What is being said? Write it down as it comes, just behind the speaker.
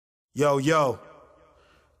Yo, y'all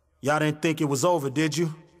didn't think it was over, did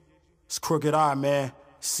you? It's Crooked Eye, man.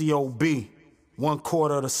 COB,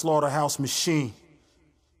 1/4 of the Slaughterhouse Machine.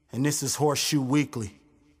 And this is Horseshoe Weekly.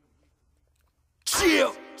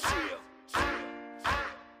 Chill! Hey,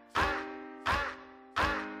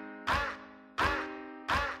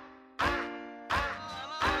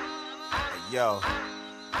 yo.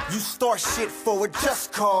 You start shit for it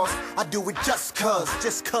just cause I do it just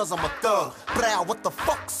cause I'm a thug. Blah, what the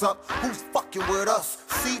fuck's up? Who's fucking with us?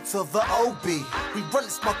 C to the OB. We run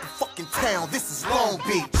this motherfucking town, this is Long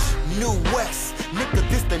Beach. New West, nigga,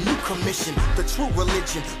 this the new commission. The true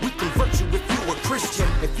religion, we convert you if you a Christian.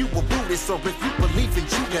 If you a Buddhist or if you believe in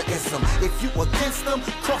Judaism. If you against them,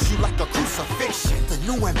 cross you like a crucifixion. The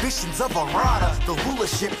new ambitions of a rider, the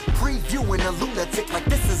rulership, previewing a lunatic like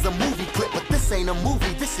this is a movie clip. But this ain't a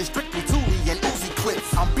movie, this is strictly Thule and Uzi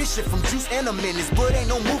clips. I'm Bishop from Juice and a Menace, but ain't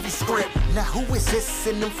no movie script. Now who is this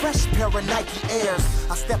in them fresh pair of Nike Airs?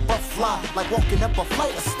 I step up fly like walking up a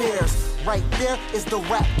flight of stairs. Right there is the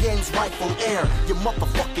rap game's rightful heir, your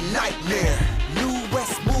motherfucking nightmare. New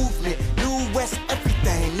West movement, New West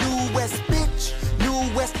everything, New West bitch,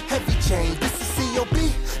 New West heavy chain. This is COB,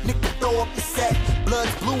 nigga throw up the set.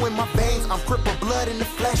 Blood's blue in my veins, I'm crippled blood in the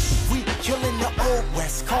flesh. We killing the old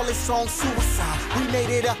West, call this song suicide. We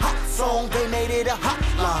made it a hot song, they made it a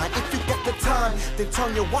hotline. If you got the time, then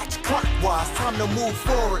turn your watch clockwise. Time to move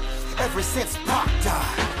forward, ever since Pac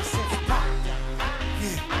died.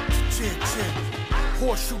 Check.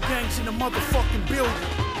 Horseshoe gangs in the motherfucking building.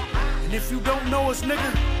 And if you don't know us,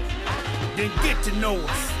 nigga, then get to know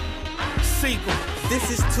us. Seagull. This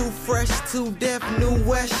is too fresh, too deaf, New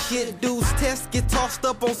West shit. Dudes test, get tossed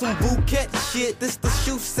up on some bouquet shit. This the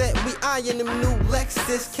shoe set, we eyeing them new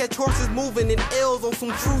Lexus. Catch horses moving in L's on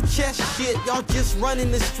some true chess shit. Y'all just running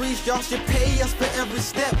the streets, y'all should pay us for every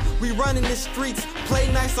step. We running the streets, play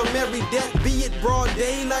nice or marry death. Be it broad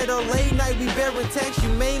daylight or late night, we bearing tax. You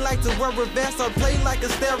may like to wear a vest or play like a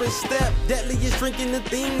staring step. Deadliest drinking the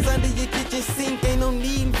things under your kitchen sink. Ain't no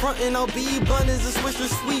need in frontin', I'll be bun as a Swisher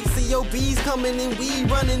sweet. COB's coming in, we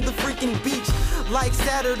running the freaking beach. Like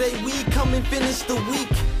Saturday, we come and finish the week.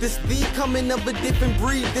 This beat coming of a different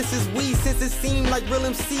breed. This is we, since it seemed like real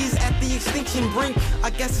MCs at the extinction brink. I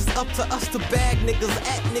guess it's up to us to bag niggas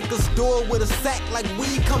at niggas' door with a sack like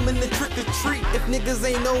we coming to trick or treat. If niggas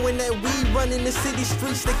ain't knowing that we running the city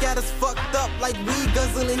streets, they got us fucked up like we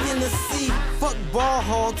guzzling Hennessy. Fuck ball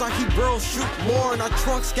hogs, our Hebrews shoot more, and our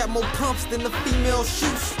trunks got more pumps than the female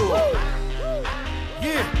shoe store.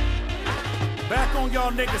 Yeah. Back on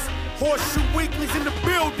y'all niggas. Horseshoe Weekly's in the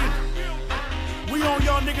building. We on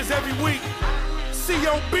y'all niggas every week.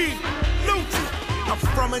 COB, Lucci. I'm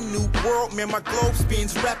from a new world, man, my globe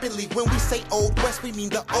spins rapidly. When we say Old West, we mean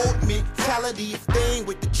the old mentality. If they ain't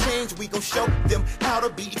with the change, we gon' show them how to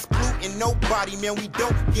be. Excluding nobody, man, we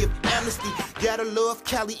don't give amnesty. Gotta love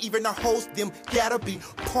Cali, even our hoes, them gotta be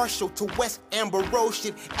partial to West Amber Road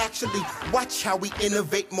shit. Actually, watch how we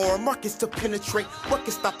innovate more markets to penetrate. What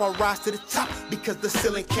can stop our rise to the top? Because the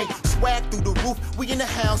ceiling can't swag through the roof. We in the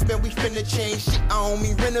house, man, we finna change shit. I don't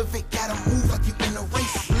mean renovate, gotta move like you in a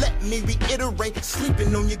race. Let me reiterate,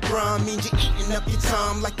 sleeping on your grind means you're eating up your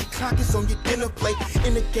time like your clock is on your dinner plate.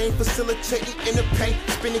 In the game, facilitating in the paint,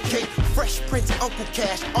 spinning cake, Fresh Prince, Uncle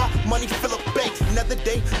Cash, our money fill up banks. Another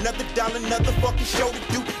day, another dollar, another fucking show to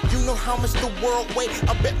do. You know how much the world weigh,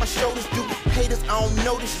 I bet my shoulders do. Haters, I don't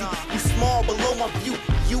notice you. You small below my view.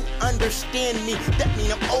 You understand me, that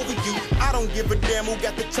mean I'm over you. I don't give a damn who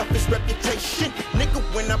got the toughest reputation. Nigga,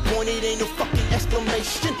 when I point it, ain't no fucking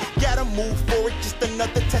exclamation. Gotta move forward, just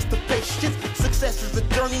another test of patience. Success is a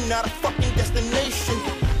journey, not a fucking destination.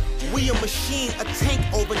 We a machine, a tank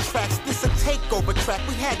over tracks. This a takeover track,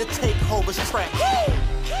 we had to take Hover's track.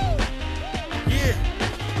 Yeah,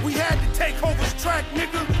 we had to take Hover's track,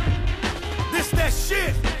 nigga. This that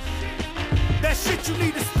shit. That shit you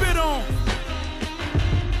need to spit on.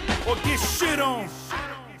 Or get shit on.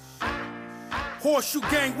 Horseshoe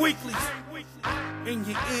Gang Weeklies in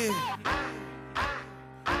your ear.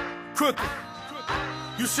 Crooked,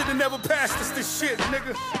 you should've never passed us this shit,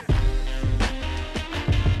 nigga.